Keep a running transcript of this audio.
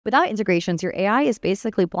Without integrations, your AI is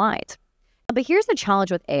basically blind. But here's the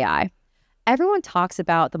challenge with AI. Everyone talks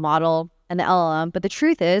about the model and the LLM, but the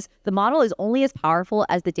truth is the model is only as powerful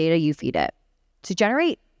as the data you feed it. To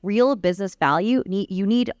generate real business value, you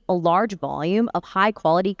need a large volume of high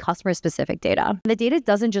quality customer specific data. And the data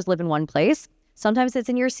doesn't just live in one place. Sometimes it's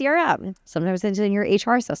in your CRM, sometimes it's in your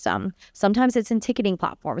HR system, sometimes it's in ticketing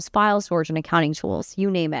platforms, file storage and accounting tools, you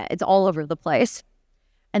name it. It's all over the place.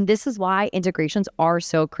 And this is why integrations are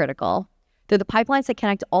so critical. They're the pipelines that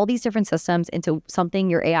connect all these different systems into something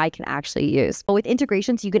your AI can actually use. But with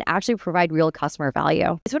integrations, you can actually provide real customer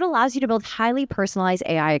value. It's what allows you to build highly personalized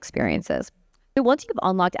AI experiences. So once you've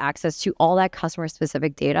unlocked access to all that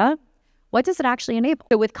customer-specific data, what does it actually enable?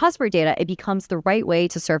 So with customer data, it becomes the right way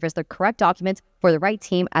to surface the correct documents for the right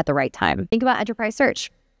team at the right time. Think about enterprise search.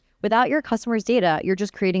 Without your customers' data, you're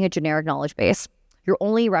just creating a generic knowledge base. You're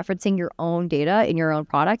only referencing your own data in your own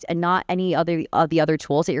product and not any of the other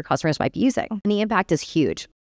tools that your customers might be using. And the impact is huge.